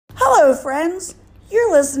Hello, friends.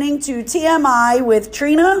 You're listening to TMI with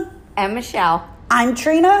Trina and Michelle. I'm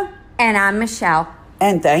Trina. And I'm Michelle.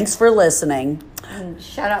 And thanks for listening.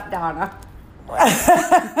 Shut up, Donna.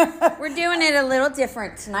 We're doing it a little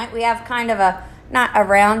different tonight. We have kind of not a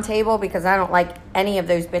round table because I don't like any of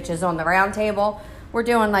those bitches on the round table. We're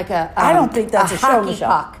doing like I don't think that's a show, hockey Michelle.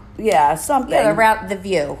 puck. Yeah, something. Yeah, the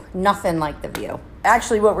View. Nothing like the View.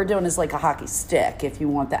 Actually, what we're doing is like a hockey stick, if you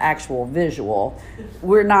want the actual visual.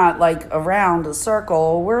 We're not like around a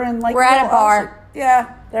circle. We're in like... We're at a bar.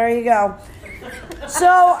 Yeah, there you go.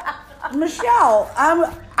 So, Michelle,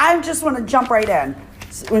 I just want to jump right in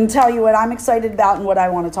and tell you what I'm excited about and what I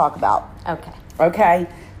want to talk about. Okay?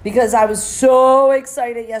 Because I was so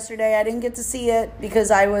excited yesterday. I didn't get to see it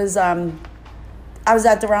because I was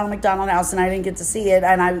at the Ronald McDonald House and I didn't get to see it.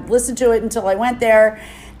 And I listened to it until I went there.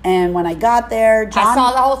 And when I got there, I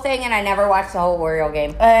saw the whole thing and I never watched the whole Oriole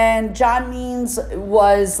game. And John Means he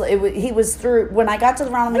was through, when I got to the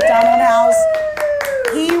Ronald McDonald House,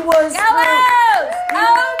 he was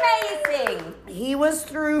amazing. He was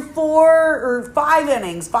through 5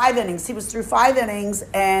 innings. He was through 5 innings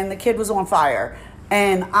and the kid was on fire.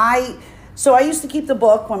 And I used to keep the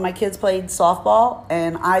book when my kids played softball,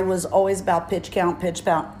 and I was always about pitch count. Pitch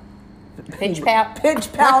pout.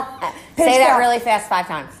 Say that really fast 5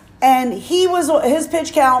 times. And his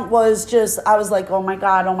pitch count was just, I was like, oh my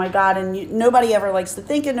God. And nobody ever likes to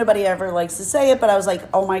think it. Nobody ever likes to say it. But I was like,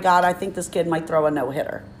 oh my God, I think this kid might throw a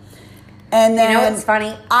no-hitter. And then, you know what's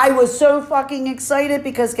funny? I was so fucking excited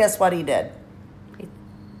because guess what he did?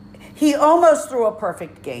 He almost threw a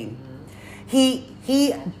perfect game. And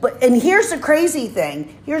here's the crazy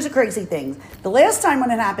thing. The last time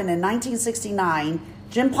when it happened in 1969,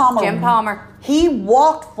 Jim Palmer. He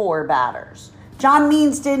walked 4 batters. John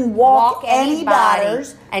Means didn't walk any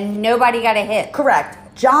batters. And nobody got a hit. Correct.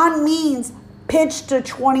 John Means pitched to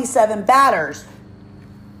 27 batters.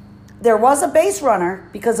 There was a base runner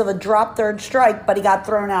because of a drop third strike, but he got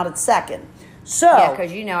thrown out at second. Yeah,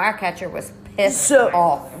 because our catcher was pissed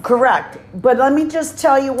off. Correct. But let me just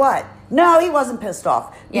tell you what. No, he wasn't pissed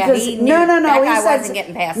off. Because no. That guy wasn't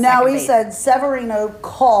getting past second base. Said Severino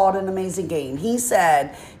called an amazing game. He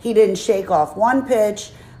said he didn't shake off one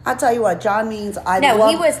pitch. I'll tell you what, John Means,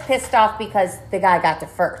 he was pissed off because the guy got to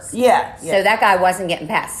first. Yeah. So that guy wasn't getting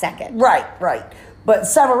past second. Right. But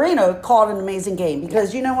Severino called an amazing game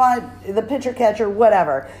because you know what? The pitcher, catcher,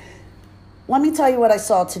 whatever. Let me tell you what I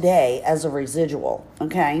saw today as a residual,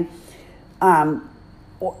 okay?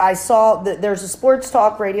 I saw that there's a sports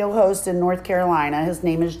talk radio host in North Carolina. His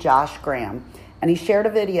name is Josh Graham. And he shared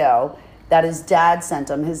a video that his dad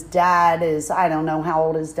sent him. His dad is, I don't know how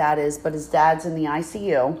old his dad is, but his dad's in the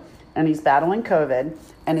ICU and he's battling COVID.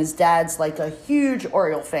 And his dad's like a huge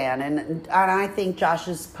Oriole fan. And I think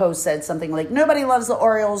Josh's post said something like, nobody loves the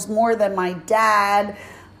Orioles more than my dad.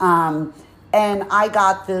 And I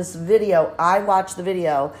got this video. I watched the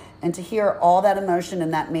video. And to hear all that emotion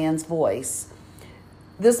in that man's voice,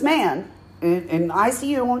 this man in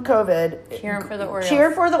ICU on COVID, cheering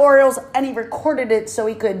for the Orioles, and he recorded it so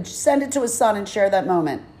he could send it to his son and share that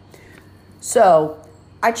moment. So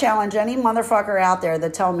I challenge any motherfucker out there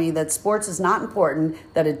that tell me that sports is not important,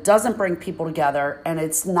 that it doesn't bring people together, and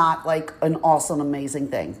it's not like an awesome, amazing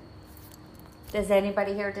thing. Does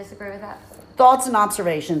anybody here disagree with that? Thoughts and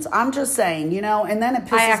observations. I'm just saying, and then it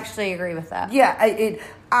pisses... I actually agree with that. Yeah,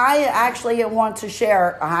 I actually want to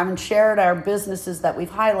share. I haven't shared our businesses that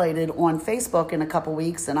we've highlighted on Facebook in a couple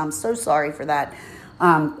weeks, and I'm so sorry for that.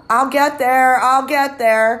 I'll get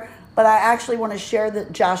there. But I actually want to share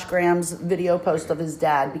Josh Graham's video post of his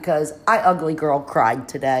dad because I ugly girl cried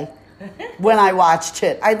today when I watched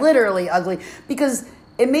it. I literally because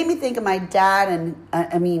it made me think of my dad and,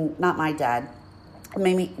 not my dad.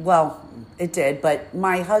 It did, but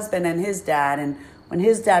my husband and his dad, and when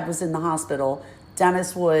his dad was in the hospital,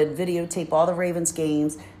 Dennis would videotape all the Ravens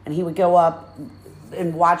games, and he would go up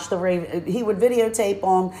and watch the Ravens. He would videotape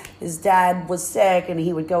them. His dad was sick, and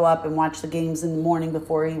he would go up and watch the games in the morning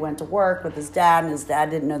before he went to work with his dad, and his dad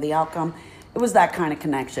didn't know the outcome. It was that kind of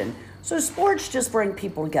connection. So sports just bring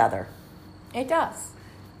people together. It does.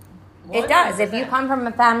 It does. If you come from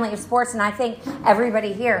a family of sports, and I think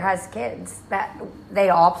everybody here has kids that they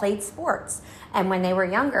all played sports. And when they were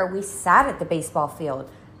younger, we sat at the baseball field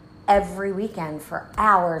every weekend for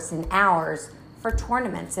hours and hours for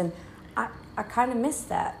tournaments. And I kind of miss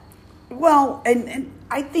that. Well, and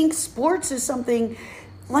I think sports is something,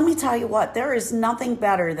 let me tell you what, there is nothing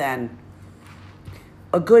better than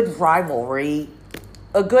a good rivalry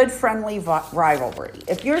a good friendly rivalry.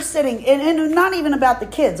 If you're sitting, and not even about the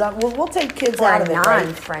kids, we'll take kids Or out of a it, right?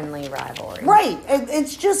 non-friendly rivalry. Right.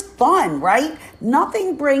 It's just fun, right?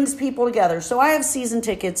 Nothing brings people together. So I have season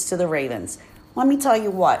tickets to the Ravens. Let me tell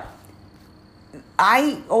you what.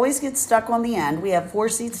 I always get stuck on the end. We have 4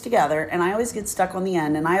 seats together, and I always get stuck on the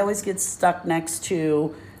end, and I always get stuck next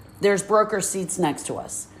to, there's broker seats next to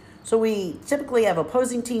us. So we typically have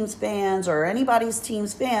opposing teams fans or anybody's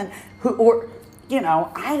team's fan who,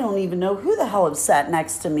 I don't even know who the hell is sat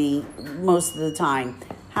next to me most of the time.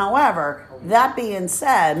 However, that being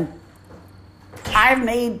said, I've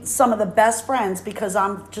made some of the best friends because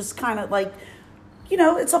I'm just kind of like,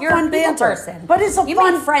 it's a fun banter. Person. But it's a you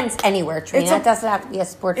fun make friends anywhere, Trina. It doesn't have to be a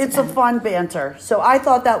sports It's event. a fun banter. So I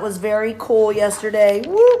thought that was very cool yesterday.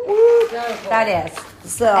 Woo, woo. That is.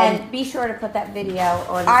 So, and be sure to put that video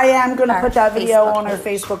on. I am going to our put that video Facebook on our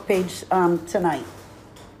page. Facebook page tonight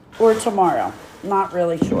or tomorrow. Not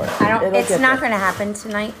really sure. It's not going to happen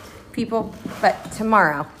tonight, people, but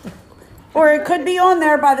tomorrow. Or it could be on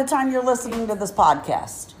there by the time you're listening to this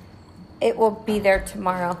podcast. It will be there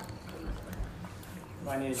tomorrow.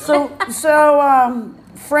 So,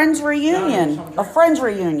 friends reunion. A friends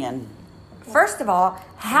reunion. First of all,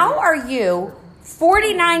 how are you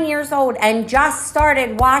 49 years old and just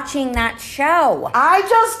started watching that show? I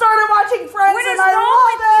just started watching Friends What is and I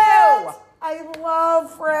wrong love it. I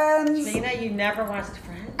love Friends. Trina, you never watched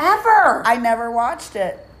Friends? Ever. I never watched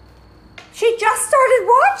it. She just started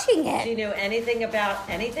watching Do it. you know anything about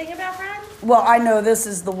Friends? Well, I know this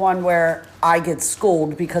is the one where I get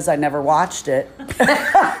schooled because I never watched it.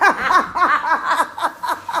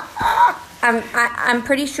 I'm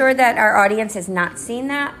pretty sure that our audience has not seen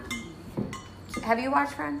that. Have you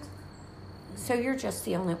watched Friends? So you're just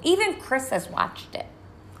the only. Even Chris has watched it.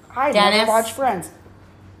 I Dennis? never watched Friends.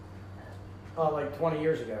 Like 20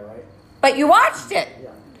 years ago, right? But you watched it. Yeah.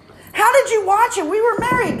 How did you watch it? We were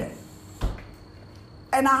married.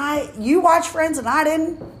 And you watched Friends and I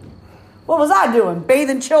didn't? What was I doing?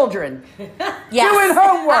 Bathing children. Yes. Doing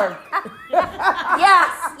homework.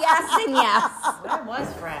 yes, and yes. When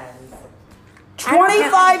was Friends?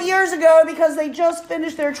 25 years ago because they just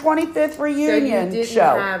finished their 25th reunion so you didn't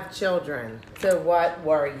show. have children. So what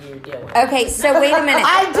were you doing? Okay, so wait a minute.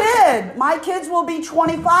 I did. My kids will be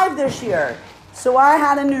 25 this year. So I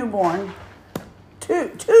had a newborn. Two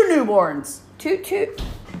newborns. Two. Two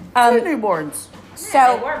newborns.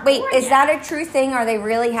 So wait, is that a true thing? Are they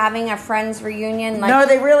really having a Friends reunion? No,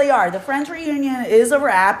 they really are. The Friends reunion is a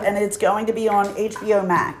wrap, and it's going to be on HBO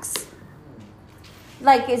Max.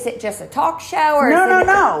 Like, is it just a talk show or? No. is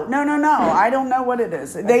I don't know what it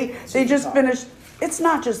is. They just finished. It's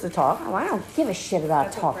not just a talk. Oh, I don't give a shit about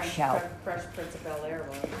a talk show. Fresh Prince of Bel-Air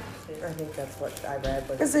was. I think that's what I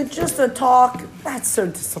read. Is it just a talk? That's so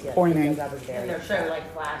disappointing. That was In very their show,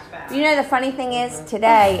 like Flashback. You know, the funny thing is,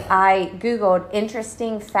 today I Googled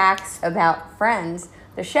interesting facts about Friends,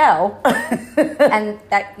 the show, and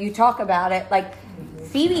that you talk about it. Like,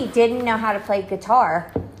 Phoebe didn't know how to play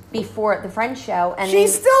guitar before the Friends show. And She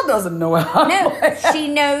still doesn't know how. No, she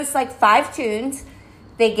knows like 5 tunes.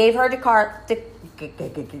 They gave her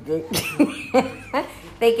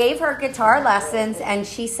They gave her guitar lessons, and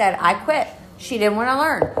she said, I quit. She didn't want to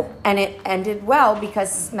learn. And it ended well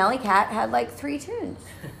because Smelly Cat had like 3 tunes.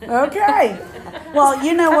 Okay. Well,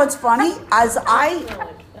 you know what's funny? As I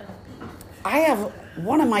have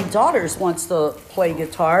one of my daughters wants to play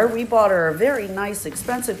guitar. We bought her a very nice,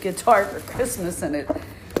 expensive guitar for Christmas, and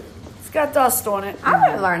it's got dust on it. I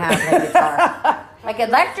want to learn how to play guitar. Like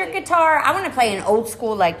electric guitar. I want to play an old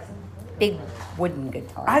school, like big wooden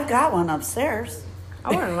guitar. I've got one upstairs.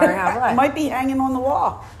 I want to learn how to play. It might be hanging on the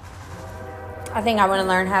wall. I think I want to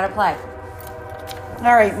learn how to play.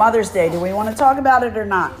 All right, Mother's Day. Do we want to talk about it or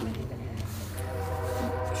not?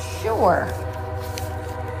 Sure.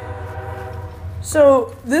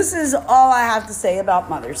 So this is all I have to say about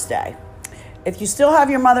Mother's Day. If you still have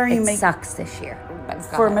your mother, you It make sucks this year. But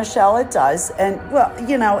go for ahead. Michelle, it does, and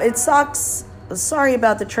well, it sucks. Sorry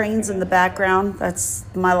about the trains in the background. That's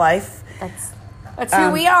my life, That's who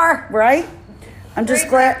we are. right? I'm just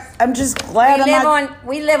glad. I'm just glad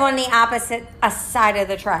We live on the opposite side of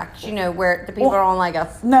the tracks. You know, where the people don't like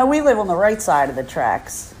us. No, we live on the right side of the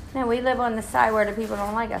tracks. No, we live on the side where the people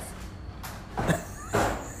don't like us.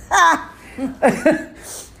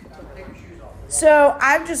 So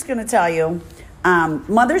I'm just going to tell you,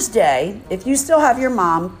 Mother's Day, if you still have your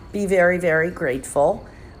mom, be very, very grateful.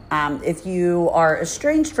 If you are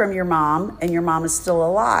estranged from your mom and your mom is still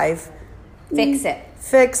alive, Fix it.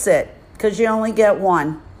 fix it, because you only get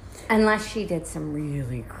one. Unless she did some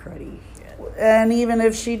really cruddy shit. And even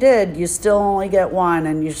if she did, you still only get one,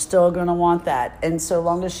 and you're still going to want that. And so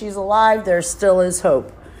long as she's alive, there still is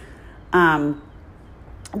hope.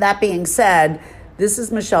 That being said, this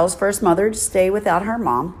is Michelle's first Mother's Day without her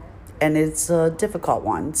mom, and it's a difficult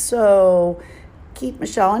one. So keep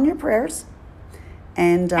Michelle in your prayers.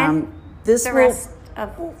 And this the will, rest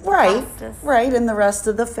of right, us. right, and the rest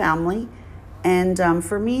of the family. And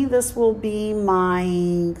for me, this will be my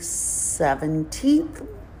 17th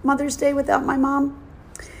Mother's Day without my mom.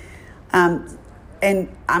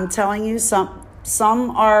 And I'm telling you,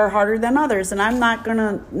 some are harder than others, and I'm not going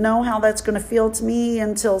to know how that's going to feel to me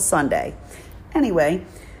until Sunday. Anyway,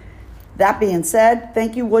 that being said,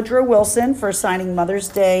 thank you, Woodrow Wilson, for signing Mother's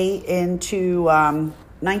Day into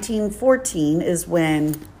 1914 is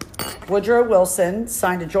when Woodrow Wilson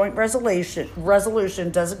signed a joint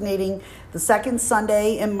resolution designating the second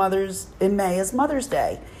Sunday in May as Mother's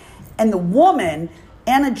Day. And the woman,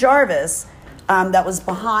 Anna Jarvis, that was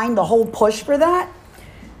behind the whole push for that,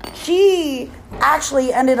 she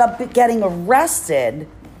actually ended up getting arrested.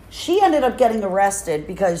 She ended up getting arrested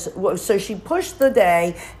because, so she pushed the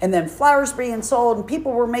day, and then flowers being sold and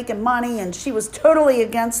people were making money, and she was totally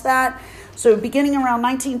against that. So beginning around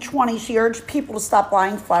 1920, she urged people to stop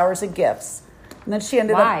buying flowers and gifts. And then she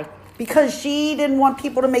ended Why? up, because she didn't want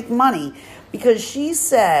people to make money. Because she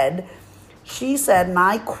said, and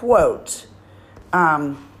I quote,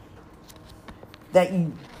 that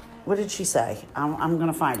you, what did she say? I'm going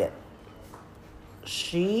to find it.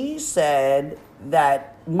 She said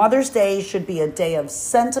that Mother's Day should be a day of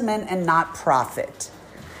sentiment and not profit.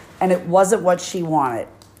 And it wasn't what she wanted.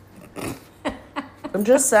 I'm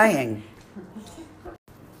just saying.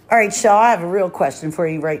 All right, Shell, I have a real question for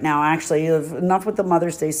you right now, actually. Enough with the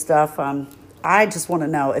Mother's Day stuff. I just want to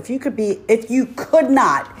know, if you could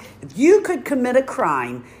commit a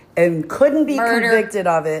crime and couldn't be convicted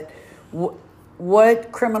of it,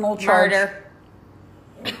 what criminal charge? Murder.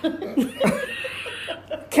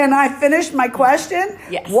 Can I finish my question?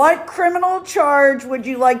 Yes. What criminal charge would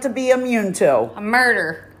you like to be immune to? A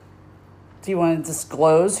murder. Do you want to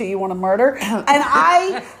disclose who you want to murder? And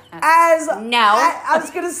I was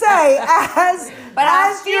going to say,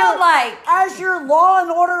 as your law and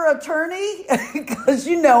order attorney, because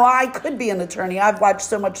I could be an attorney. I've watched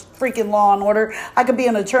so much freaking Law and Order. I could be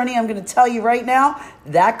an attorney. I'm going to tell you right now,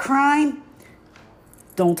 that crime,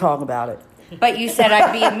 don't talk about it. But you said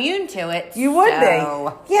I'd be immune to it. You would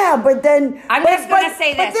be. Yeah, but then... I'm just going to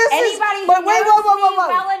say this. Anybody who knows me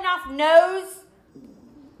well enough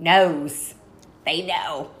knows. They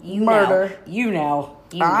know. Murder. You know.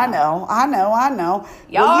 I know.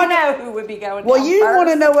 Y'all know who would be going Well, down you first. want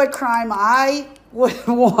to know what crime I would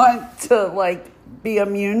want to, be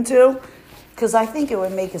immune to? Because I think it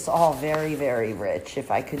would make us all very, very rich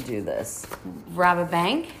if I could do this. Rob a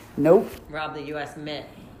bank? Nope. Rob the U.S. Mint.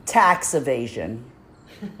 Tax evasion.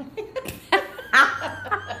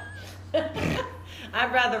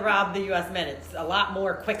 I'd rather rob the U.S. Mint. It's a lot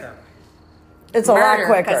more quicker. It's a lot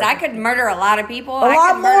quicker. Because I could murder a lot of people. A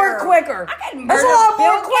lot more quicker. I could murder That's a lot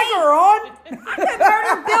Bill more quicker, Gates. I could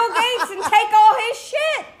murder Bill Gates and take all his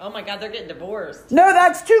shit. Oh my God, they're getting divorced. No,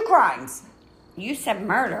 that's two crimes. You said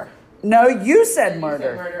murder. No, you said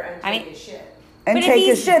murder. And take his shit. And but take if he's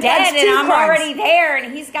his shit. dead That's two and I'm crimes. already there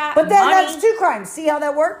and he's got But then money, that's two crimes. See how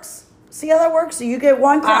that works? So you get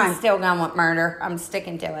one crime. I'm still going with murder. I'm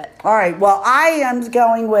sticking to it. All right. Well, I am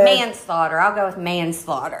going with Manslaughter. I'll go with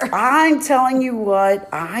manslaughter. I'm telling you what.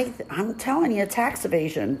 I'm telling you, tax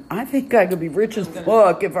evasion. I think I could be rich as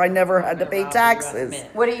fuck if I never had to pay taxes.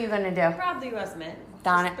 What are you going to do? Rob the U.S. Mint.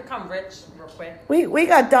 Donna. Just become rich real quick. We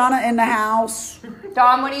got Donna in the house.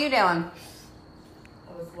 Dawn, what are you doing? I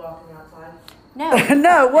was walking outside. No.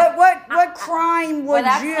 No. What crime would Well,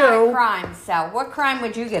 that's you? not a crime, so what crime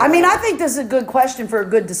would you get? I mean, away I think this is a good question for a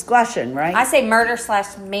good discussion, right? I say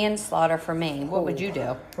murder/manslaughter for me. What would you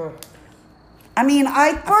do? I mean,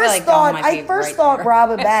 I like Dawn might be right there.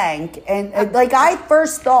 rob a bank, and I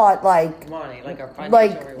first thought Money, like a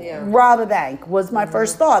financial reward. rob a bank was my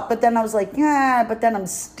first thought, but then I was like, yeah, but then I'm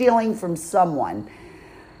stealing from someone.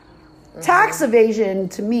 Tax evasion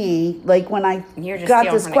to me, when I You're just got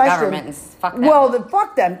stealing this from question, the government and fuck them. well,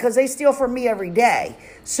 fuck them because they steal from me every day.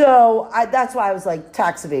 So that's why I was like,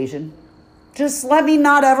 tax evasion. Just let me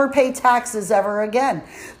not ever pay taxes ever again.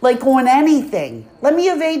 On anything. Let me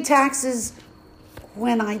evade taxes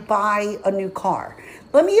when I buy a new car.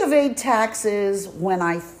 Let me evade taxes when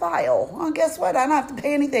I file. Well, guess what? I don't have to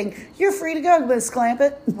pay anything. You're free to go, Miss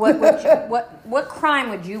Clampett. What crime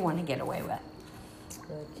would you want to get away with?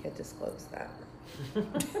 I can't disclose that.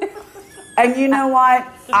 And you know what?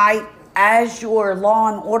 As your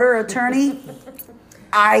law and order attorney,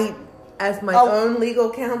 I as my own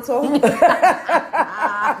legal counsel.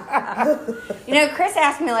 Chris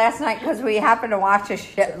asked me last night because we happened to watch a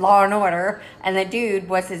shit Law and Order, and the dude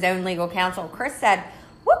was his own legal counsel. Chris said,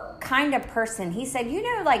 "What kind of person?" He said,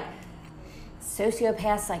 like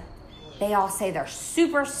sociopaths, like they all say they're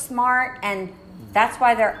super smart, and that's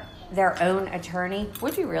why they're their own attorney.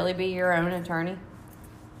 Would you really be your own attorney?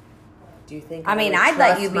 Do you think? I'd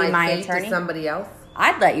let you be my attorney. To somebody else.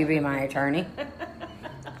 I'd let you be my attorney.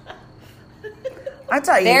 I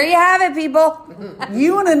tell you. There you have it, people.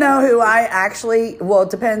 You want to know who I actually? Well, it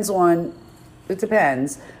depends.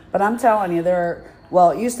 But I'm telling you,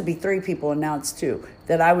 it used to be 3 people and now it's 2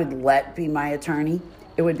 that I would let be my attorney.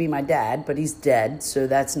 It would be my dad, but he's dead, so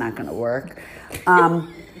that's not going to work.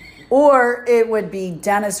 Or it would be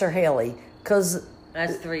Dennis or Haley, because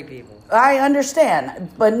that's 3 people. I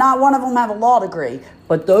understand, but not one of them have a law degree.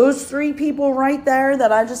 But those 3 people right there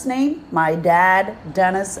that I just named, my dad,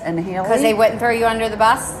 Dennis, and Haley. Because they wouldn't throw you under the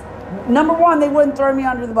bus? Number 1, they wouldn't throw me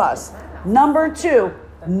under the bus. Number 2,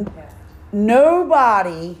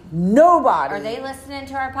 nobody. Are they listening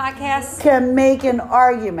to our podcast? Can make an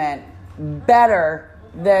argument better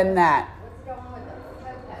than that.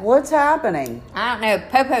 What's happening? I don't know.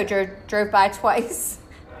 Popo drove by twice.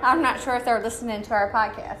 I'm not sure if they're listening to our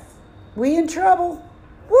podcast. We in trouble?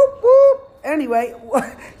 Whoop, whoop. Anyway,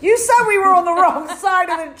 you said we were on the wrong side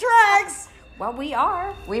of the tracks. Well, we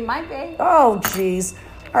are. We might be. Oh, jeez.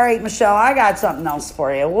 All right, Michelle, I got something else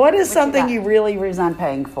for you. What is something you really resent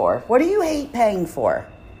paying for? What do you hate paying for?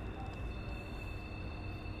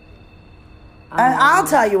 And I'll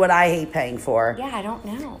tell you what I hate paying for. Yeah, I don't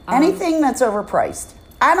know. Anything that's overpriced.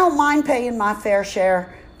 I don't mind paying my fair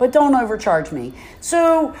share, but don't overcharge me.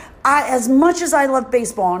 So, as much as I love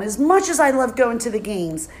baseball and as much as I love going to the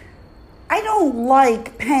games, I don't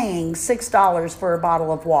like paying $6 for a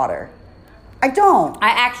bottle of water. I don't. I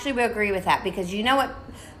actually would agree with that, because you know what?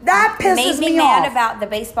 That pisses made me off. mad about the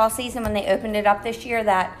baseball season when they opened it up this year,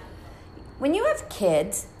 that when you have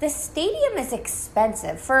kids, the stadium is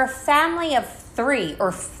expensive. For a family of 3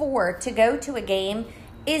 or 4 to go to a game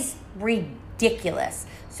is ridiculous.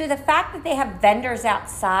 So the fact that they have vendors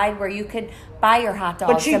outside where you could buy your hot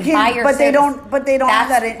dogs and buy your sodas, they don't have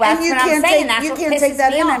that in. That's And you what I'm can't saying. take, you can't take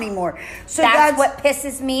that in anymore. So that's what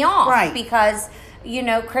pisses me off. Right. Because,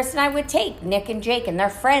 Chris and I would take Nick and Jake and their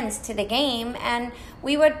friends to the game, and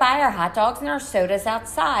we would buy our hot dogs and our sodas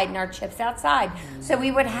outside and our chips outside. So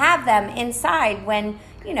we would have them inside when,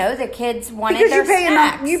 the kids wanted their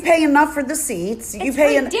snacks. You pay enough for the seats. It's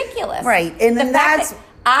ridiculous. Right. And then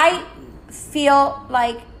I feel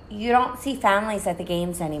like you don't see families at the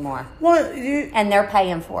games anymore. Well, and they're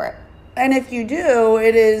paying for it. And if you do,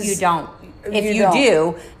 it is... You don't. If you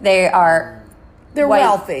do, they're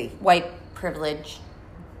wealthy. White privilege.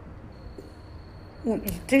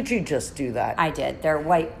 Did you just do that? I did. They're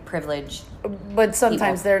white privilege. But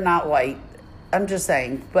sometimes they're not white. I'm just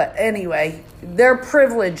saying. But anyway, they're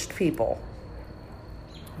privileged people.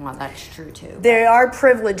 Well, that's true too. They are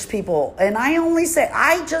privileged people. And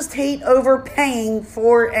I just hate overpaying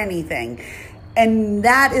for anything. And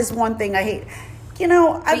that is one thing I hate. Okay.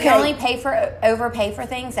 But you only overpay for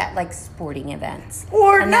things at like sporting events.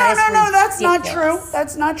 No, that's not true.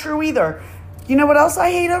 That's not true either. You know what else I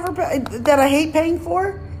hate that I hate paying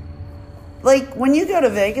for? Like when you go to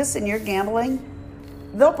Vegas and you're gambling,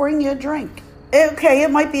 they'll bring you a drink. Okay,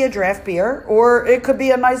 it might be a draft beer, or it could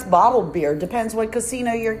be a nice bottled beer. Depends what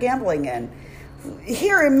casino you're gambling in.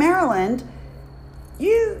 Here in Maryland,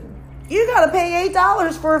 you got to pay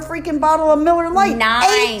 $8 for a freaking bottle of Miller Lite.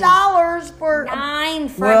 $8 for $9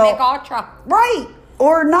 for a Mick Ultra. Right.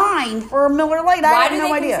 Or $9 for a Miller Lite. I have no idea.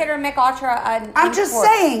 Why do they consider Mick Ultra an I'm just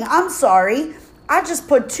saying. I'm sorry. I just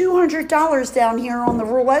put $200 down here on the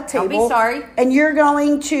roulette table. Don't be sorry. And you're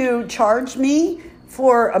going to charge me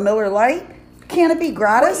for a Miller Lite? Can't it be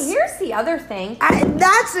gratis? Well, here's the other thing.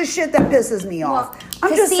 That's the shit that pisses me off.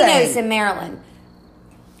 I'm just saying.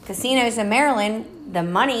 Casinos in Maryland, the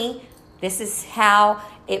money, this is how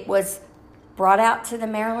it was brought out to the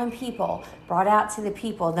Maryland people, brought out to the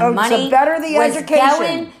people. The money to better the was education.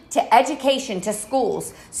 going to education, to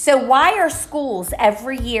schools. So why are schools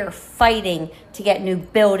every year fighting to get new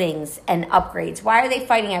buildings and upgrades? Why are they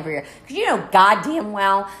fighting every year? Because goddamn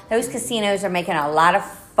well, those casinos are making a lot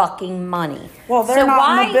of fucking money. Well, they're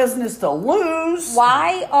not in the business to lose.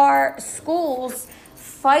 Why are schools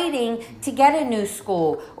fighting to get a new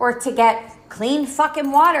school or to get clean fucking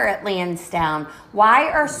water at Lansdowne? Why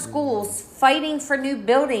are schools fighting for new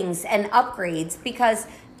buildings and upgrades? Because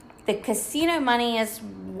the casino money is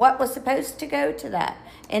what was supposed to go to that.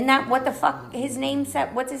 Isn't that what the fuck his name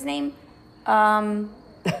said? What's his name? Hogan.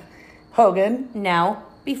 No.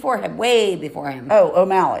 before him, way before him. Oh,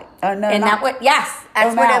 O'Malley. No, And not that what? Yes,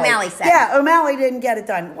 that's what O'Malley said. Yeah, O'Malley didn't get it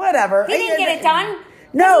done. Whatever. He didn't get it done.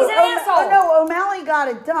 No, He's an asshole. no, O'Malley got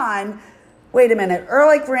it done. Wait a minute.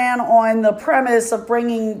 Ehrlich ran on the premise of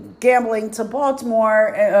bringing gambling to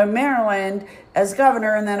Baltimore, Maryland, as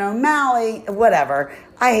governor, and then O'Malley, whatever.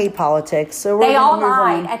 I hate politics, so They all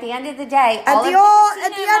lied. At the end of the day, At the end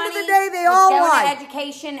of the day, they all lied. To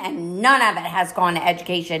education, and none of it has gone to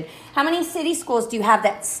education. How many city schools do you have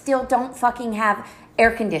that still don't fucking have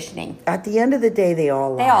air conditioning? At the end of the day, they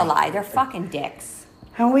all lie. They all lie. They're fucking dicks.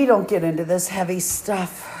 And we don't get into this heavy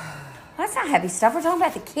stuff. That's not heavy stuff. We're talking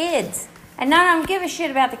about the kids. And none of them give a shit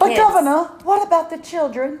about the But kids. Governor, what about the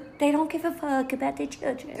children? They don't give a fuck about the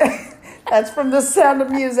children. That's from The Sound of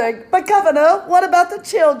Music. But Governor, what about the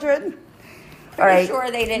children? All right. Sure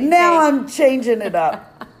they didn't. Now I'm changing it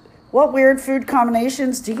up. What weird food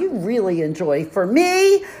combinations do you really enjoy? For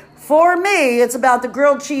me, it's about the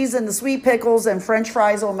grilled cheese and the sweet pickles and French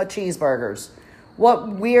fries on my cheeseburgers. What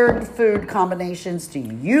weird food combinations do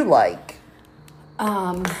you like?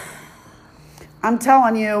 I'm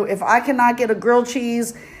telling you, if I cannot get a grilled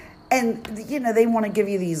cheese, and, they want to give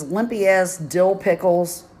you these limpy-ass dill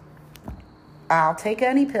pickles, I'll take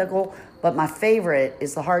any pickle, but my favorite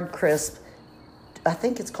is the hard crisp, I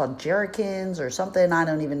think it's called jerkins or something, I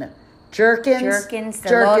don't even know. Jerkins, the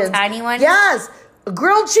little tiny one? Yes! A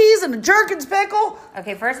grilled cheese and a Jerkins pickle.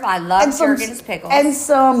 Okay, first of all, I love Jerkins pickles. And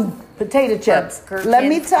some potato chips. Let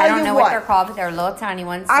me tell you what. I don't know what they're called, but they're little tiny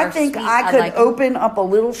ones. I think I could open up a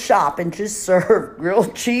little shop and just serve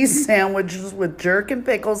grilled cheese sandwiches with Jerkin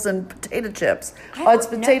pickles and potato chips. Oh, it's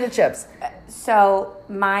potato chips. So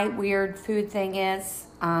my weird food thing is,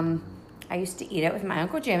 I used to eat it with my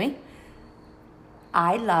Uncle Jimmy.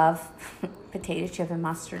 I love potato chip and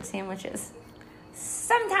mustard sandwiches.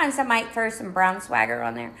 Sometimes I might throw some brown swagger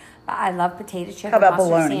on there, but I love potato chip and mustard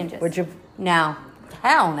bologna? sandwiches. Would you? No.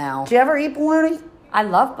 Hell no. Do you ever eat bologna? I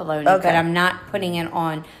love bologna, Okay. but I'm not putting it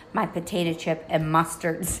on my potato chip and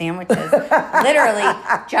mustard sandwiches. Literally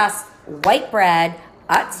just white bread,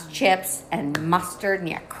 Utz chips, and mustard, and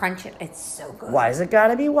you crunch it. It's so good. Why has it got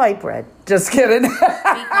to be white bread? Just kidding.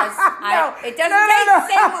 Because it doesn't taste the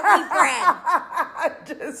same with wheat bread.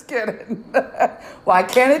 Just kidding. Why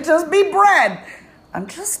can't it just be bread? I'm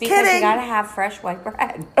just because kidding. You gotta have fresh white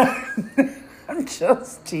bread. I'm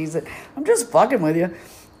just teasing. I'm just fucking with you.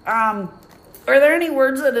 Are there any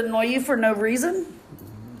words that annoy you for no reason?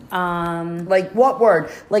 Like what word?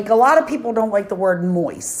 Like a lot of people don't like the word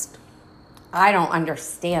moist. I don't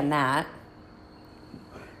understand that.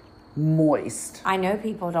 Moist. I know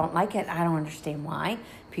people don't like it. I don't understand why.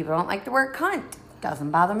 People don't like the word cunt.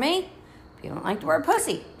 Doesn't bother me. People don't like the word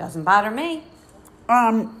pussy. Doesn't bother me.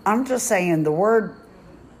 I'm just saying the word.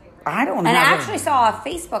 I don't know. And I actually saw a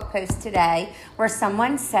Facebook post today where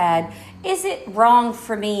someone said, "Is it wrong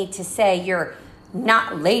for me to say you're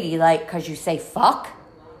not ladylike because you say fuck?"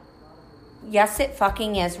 Yes, it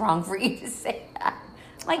fucking is wrong for you to say that.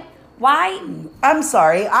 Like, why? I'm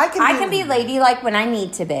sorry. I can be ladylike when I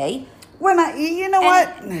need to be. What? I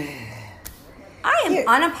am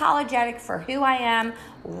unapologetic for who I am,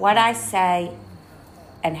 what I say,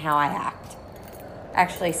 and how I act.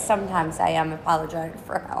 Actually, sometimes I am apologetic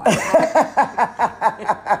for how I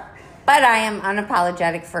act. But I am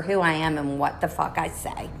unapologetic for who I am and what the fuck I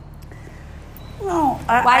say. Well,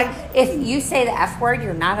 if you say the F word,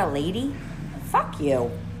 you're not a lady? Fuck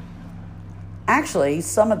you. Actually,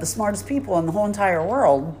 some of the smartest people in the whole entire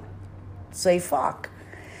world say fuck.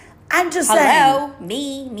 I'm just saying. Hello,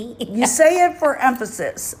 me. You say it for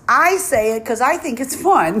emphasis. I say it because I think it's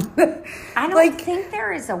fun. I don't think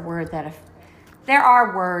there is a word that... There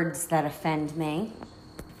are words that offend me.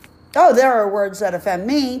 Oh, there are words that offend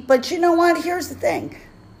me. But you know what? Here's the thing.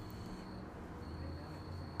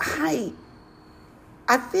 I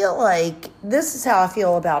feel like this is how I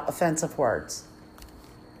feel about offensive words.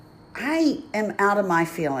 I am out of my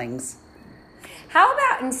feelings. How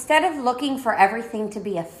about instead of looking for everything to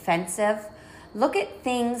be offensive, look at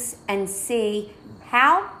things and see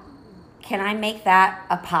how can I make that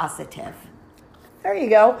a positive? There you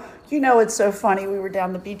go. It's so funny. We were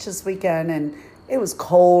down the beach this weekend and it was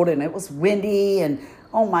cold and it was windy and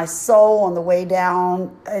oh my soul on the way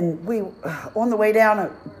down. And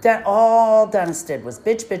all Dennis did was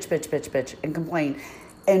bitch and complain.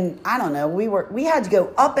 And I don't know, we had to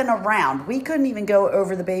go up and around. We couldn't even go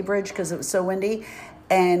over the Bay Bridge because it was so windy.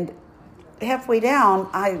 And halfway down,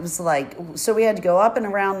 I was like, so we had to go up and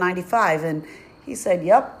around 95. And he said,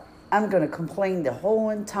 yep, I'm going to complain the whole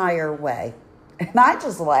entire way. And I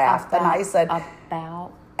just laughed. And I said,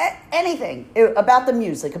 about? anything about the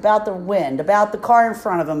music, about the wind, about the car in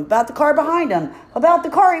front of him, about the car behind him, about the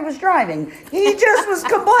car he was driving. He just was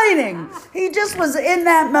complaining. He just was in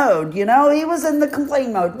that mode, you know. He was in the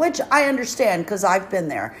complain mode, which I understand because I've been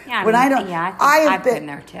there. Yeah, I've been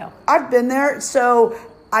there too. I've been there, so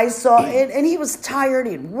I saw it, and he was tired.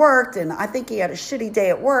 He'd worked, and I think he had a shitty day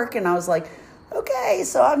at work, and I was like, okay,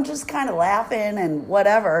 so I'm just kind of laughing and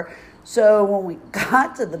whatever. So when we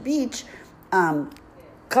got to the beach, a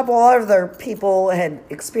couple other people had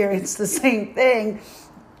experienced the same thing,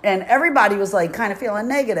 and everybody was like kind of feeling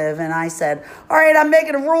negative. And I said, all right, I'm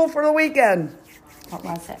making a rule for the weekend. What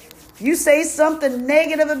was it? You say something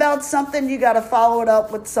negative about something, you got to follow it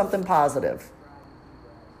up with something positive.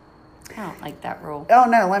 I don't like that rule. Oh,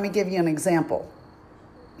 no, let me give you an example.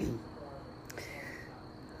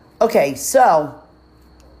 Okay, so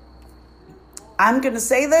I'm going to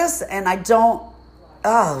say this, and I don't,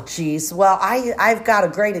 oh, geez. Well, I've got a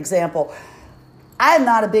great example. I'm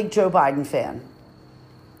not a big Joe Biden fan.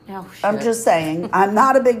 Oh, shit. I'm just saying, I'm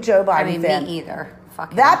not a big Joe Biden fan. Me either.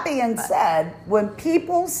 Fuck that being said, when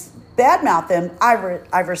people badmouth him,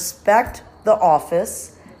 I respect the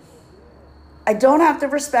office. I don't have to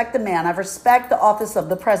respect the man. I respect the office of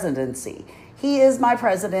the presidency. He is my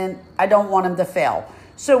president. I don't want him to fail.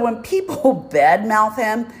 So when people badmouth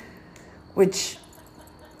him, which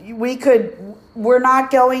we're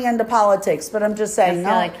not going into politics, but I'm just saying. I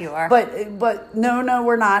feel like you are. But no,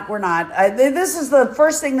 we're not. We're not. This is the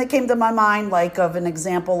first thing that came to my mind, like of an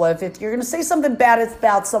example of if you're going to say something bad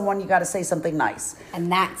about someone, you got to say something nice.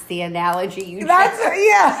 And that's the analogy you chose.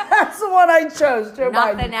 That's the one I chose, Joe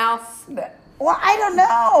Biden. Nothing else. Well, I don't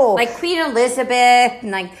know. Like Queen Elizabeth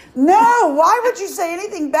and like... No, why would you say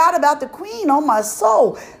anything bad about the Queen? Oh, my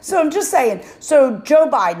soul. So I'm just saying. So Joe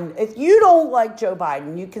Biden, if you don't like Joe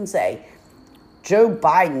Biden, you can say, Joe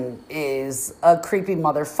Biden is a creepy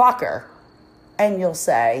motherfucker. And you'll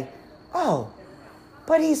say, oh,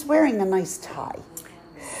 but he's wearing a nice tie.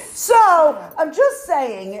 So I'm just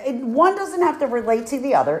saying, one doesn't have to relate to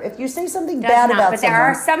the other. If you say something bad about someone... But there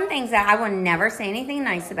are some things that I will never say anything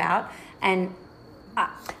nice about. And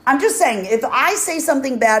I'm just saying, if I say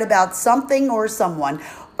something bad about something or someone,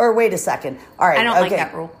 or wait a second. All right. I don't like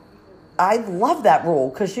that rule. I love that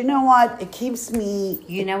rule because you know what? It keeps me.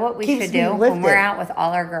 You know what we should do when we're out with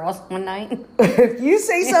all our girls one night? If you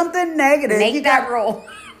say something negative, make that rule.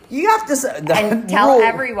 You have to say and tell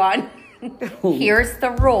everyone. Here's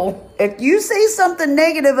the rule. If you say something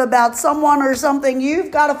negative about someone or something,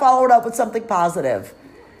 you've got to follow it up with something positive.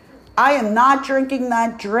 I am not drinking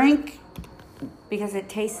that drink. Because it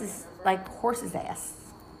tastes like horse's ass.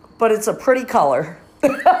 But it's a pretty color.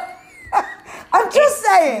 I'm just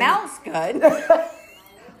saying. It smells good.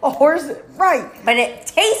 A horse, right. But it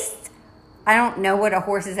tastes, I don't know what a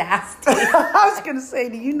horse's ass tastes. I was going to say,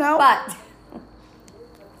 do you know? But.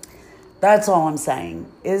 That's all I'm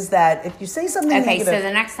saying, is that if you say something negative. Okay, so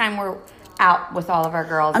the next time we're out with all of our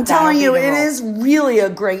girls. I'm telling you, it is really a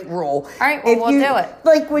great rule. All right, well, we'll do it.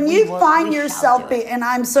 Like when you find yourself, and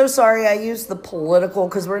I'm so sorry I used the political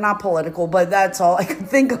because we're not political, but that's all I can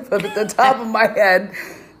think of at the top of my head.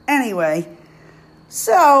 Anyway,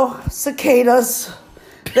 so cicadas,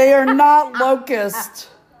 they are not locusts.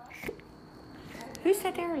 Who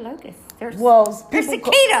said they were locusts? They're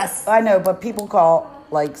cicadas. I know, but people call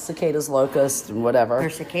like cicadas locusts and whatever. They're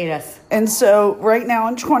cicadas. And so right now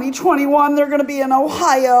in 2021, they're going to be in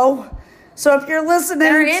Ohio. So if you're listening.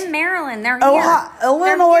 They're in Maryland. They're here.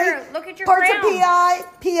 Illinois. They're here. Look at your parts ground. of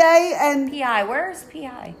PA and. PI. Where's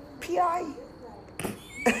PI? PI.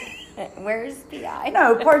 Where's PI?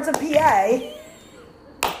 No, parts of PA.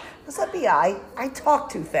 What's that PI? I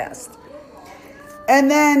talk too fast. And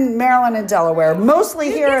then Maryland and Delaware,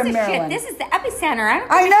 mostly here in Maryland. This is the epicenter.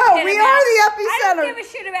 I know, we are the epicenter. I don't give a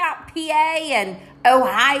shit about PA and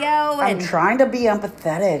Ohio. I'm trying to be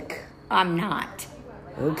empathetic. I'm not.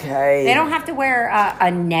 Okay. They don't have to wear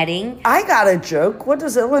a netting. I got a joke. What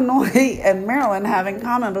does Illinois and Maryland have in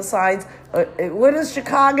common besides, what does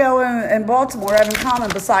Chicago and Baltimore have in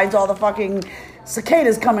common besides all the fucking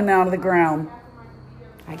cicadas coming out of the ground?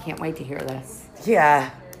 I can't wait to hear this.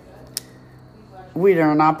 Yeah. We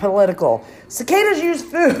are not political. Cicadas use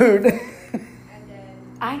food.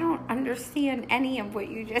 I don't understand any of what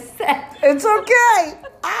you just said. It's okay.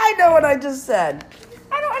 I know what I just said.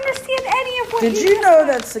 I don't understand any of what you said. Did you know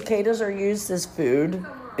that cicadas are used as food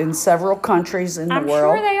in several countries in the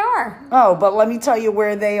world? I'm sure they are. Oh, but let me tell you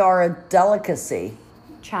where they are a delicacy.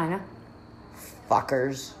 China.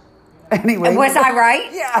 Fuckers. Anyway. Was I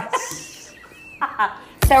right? Yes.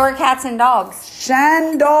 So are cats and dogs.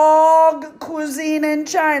 Shandog cuisine in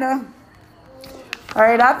China. All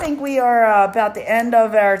right, I think we are about the end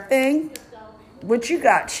of our thing. What you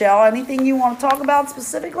got, Shell? Anything you want to talk about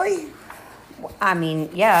specifically? I mean,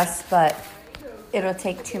 yes, but it'll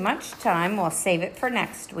take too much time. We'll save it for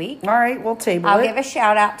next week. All right, we'll table I'll it. give a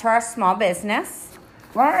shout out to our small business.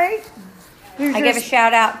 All right. I give a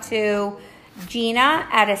shout out to Gina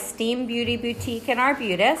at Esteem Beauty Boutique in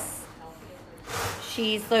Arbutus.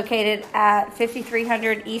 She's located at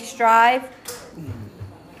 5300 East Drive.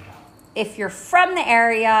 If you're from the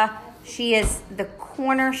area, she is the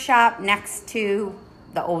corner shop next to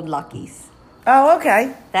the old Lucky's. Oh,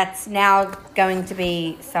 okay. That's now going to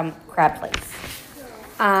be some crab place.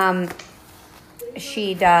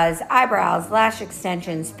 She does eyebrows, lash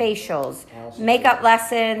extensions, facials, makeup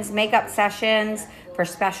lessons, makeup sessions for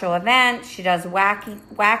special events. She does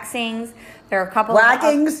waxings. There are a couple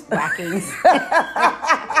Whackings? Whackings.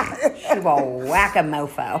 She will whack a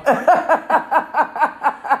mofo.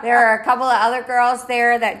 There are a couple of other girls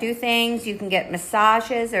there that do things. You can get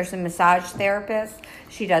massages. There's a massage therapist.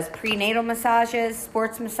 She does prenatal massages,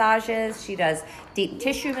 sports massages. She does deep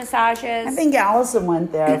tissue massages. I think Allison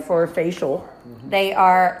went there for a facial.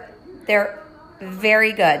 They're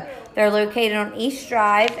very good. They're located on East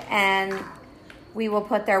Drive, and we will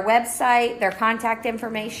put their website, their contact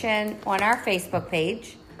information on our Facebook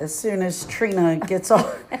page. As soon as Trina gets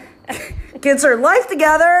her life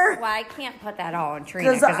together. Well, I can't put that all on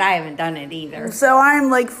Trina because I haven't done it either. So I'm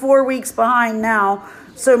like 4 weeks behind now.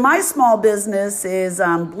 So my small business is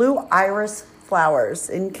Blue Iris Flowers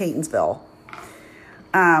in Catonsville.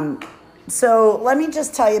 So let me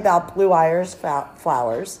just tell you about Blue Iris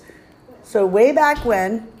Flowers. So way back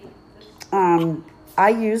when, I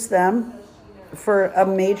used them for a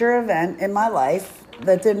major event in my life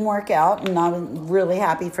that didn't work out, and I'm really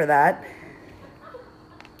happy for that.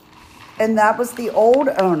 And that was the old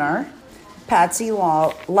owner, Patsy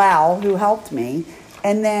Lau, who helped me.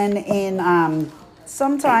 And then in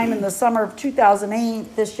sometime in the summer of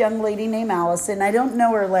 2008, this young lady named Allison, I don't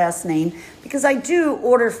know her last name, because I do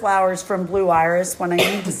order flowers from Blue Iris when I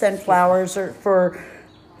need to send flowers or for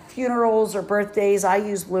funerals or birthdays. I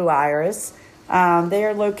use Blue Iris. They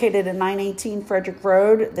are located at 918 Frederick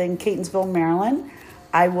Road in Catonsville, Maryland.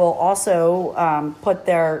 I will also put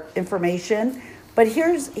their information. But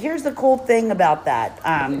here's the cool thing about that.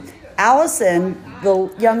 Allison, the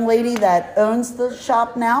young lady that owns the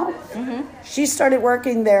shop now, she started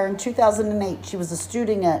working there in 2008. She was a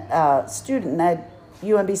student at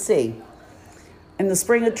UMBC. In the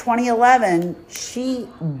spring of 2011, she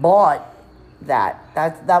bought that.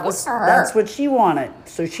 That's what she wanted.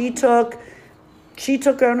 So she took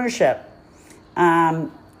ownership.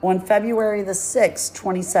 On February the 6th,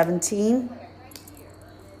 2017,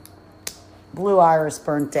 Blue Iris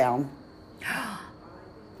burnt down.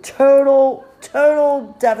 Total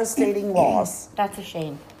devastating loss. That's a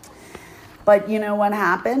shame. But you know what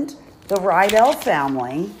happened? The Rydell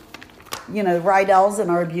family, Rydell's in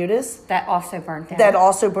Arbutus. That also burnt down. That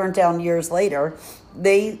also burnt down years later.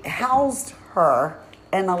 They housed her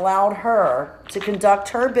and allowed her to conduct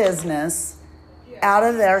her business out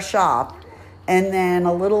of their shop. And then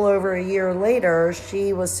a little over a year later,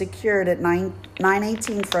 she was secured at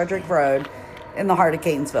 918 Frederick Road in the heart of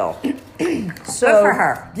Catonsville. So, good for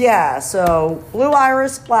her. Yeah, so Blue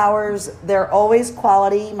Iris Flowers, they're always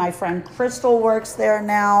quality. My friend Crystal works there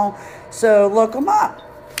now, so look them up.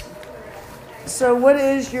 So what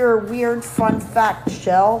is your weird fun fact,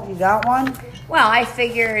 Shell? You got one? Well, I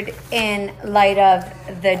figured in light of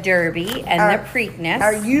the Derby and the Preakness.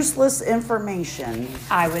 Our useless information.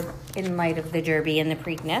 In light of the Derby and the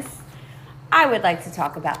Preakness, I would like to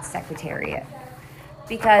talk about Secretariat.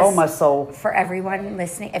 Because oh, my soul. For everyone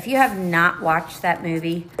listening, if you have not watched that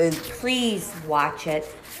movie, please watch it.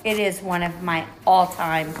 It is one of my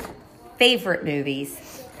all-time favorite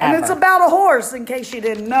movies ever. And it's about a horse, in case you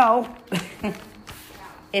didn't know.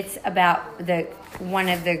 It's about one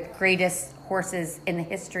of the greatest horses in the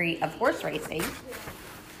history of horse racing.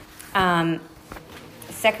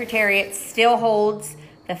 Secretariat still holds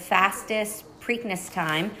the fastest Preakness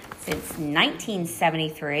time since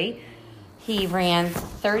 1973. He ran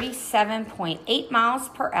 37.8 miles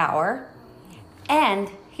per hour. And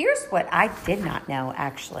here's what I did not know,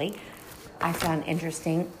 actually. I found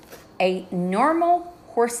interesting. A normal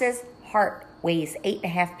horse's heart weighs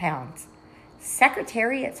 8.5 pounds.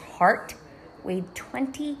 Secretariat's heart weighed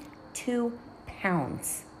 22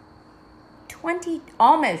 pounds.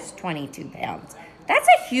 Almost 22 pounds. That's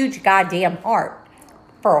a huge goddamn heart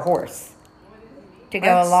for a horse to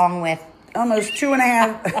go along with. Almost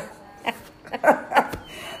 2.5. Okay.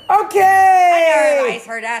 I know everybody's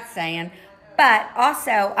heard that saying. But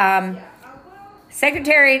also,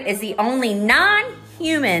 Secretariat is the only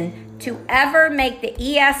non-human to ever make the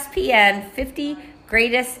ESPN 50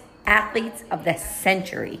 Greatest Athletes of the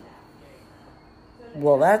Century.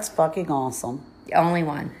 Well, that's fucking awesome. The only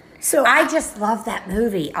one. So I just love that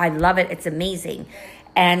movie. I love it. It's amazing.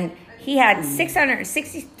 And he had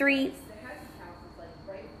 663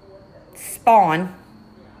 Spawn.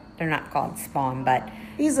 They're not called Spawn, but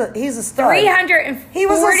he's a stud.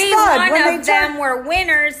 341 of them were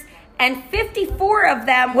winners, and 54 of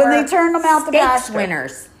them were when they turned them out to pasture.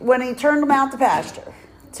 Winners. When he turned them out to pasture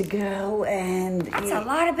to go and that's a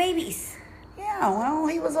lot of babies. Yeah, well,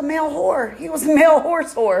 he was a male whore. He was a male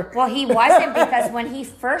horse whore. Well, he wasn't because when he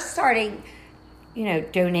first started,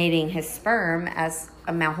 donating his sperm as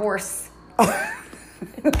a male horse,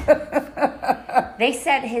 they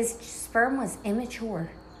said his sperm was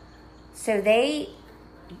immature. So they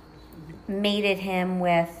mated him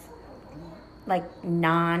with like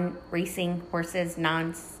non-racing horses,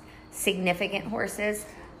 non-significant horses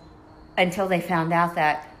until they found out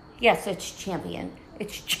that, yes, it's champion.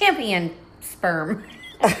 It's champion sperm.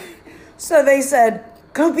 So they said,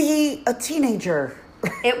 go be a teenager.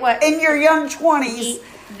 It was in your young 20s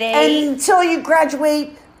until you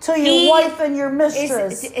graduate to your wife and your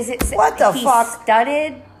mistress. Is it what the fuck?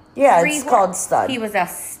 Studded? Yeah, it's called stud. He was a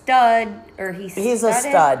stud, or he's a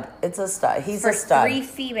stud. It's a stud. He's a stud. 3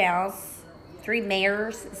 females, 3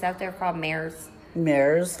 mares. Is that what they're called, mares?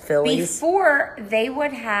 Mares, fillies. Before they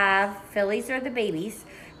would have, fillies are the babies,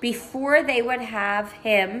 before they would have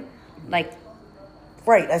him, like...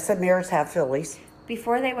 Right, I said mares have fillies.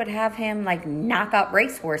 Before they would have him, like, knock up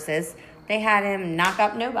racehorses, they had him knock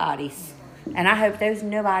up nobodies. And I hope those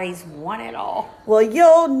nobodies won it all. Well,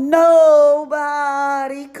 you're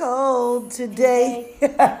nobody cold today.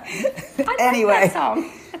 Anyway, that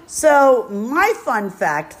song. So my fun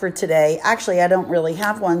fact for today, actually, I don't really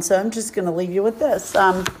have one, so I'm just going to leave you with this.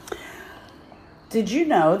 Did you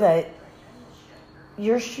know that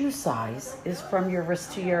your shoe size is from your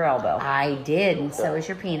wrist to your elbow? I did, and so is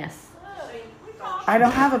your penis. I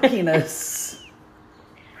don't have a penis.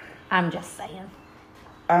 I'm just saying.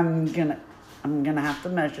 I'm gonna have to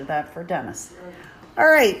measure that for Dennis. All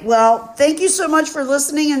right. Well, thank you so much for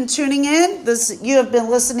listening and tuning in. You have been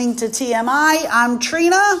listening to TMI. I'm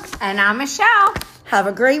Trina. And I'm Michelle. Have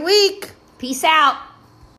a great week. Peace out.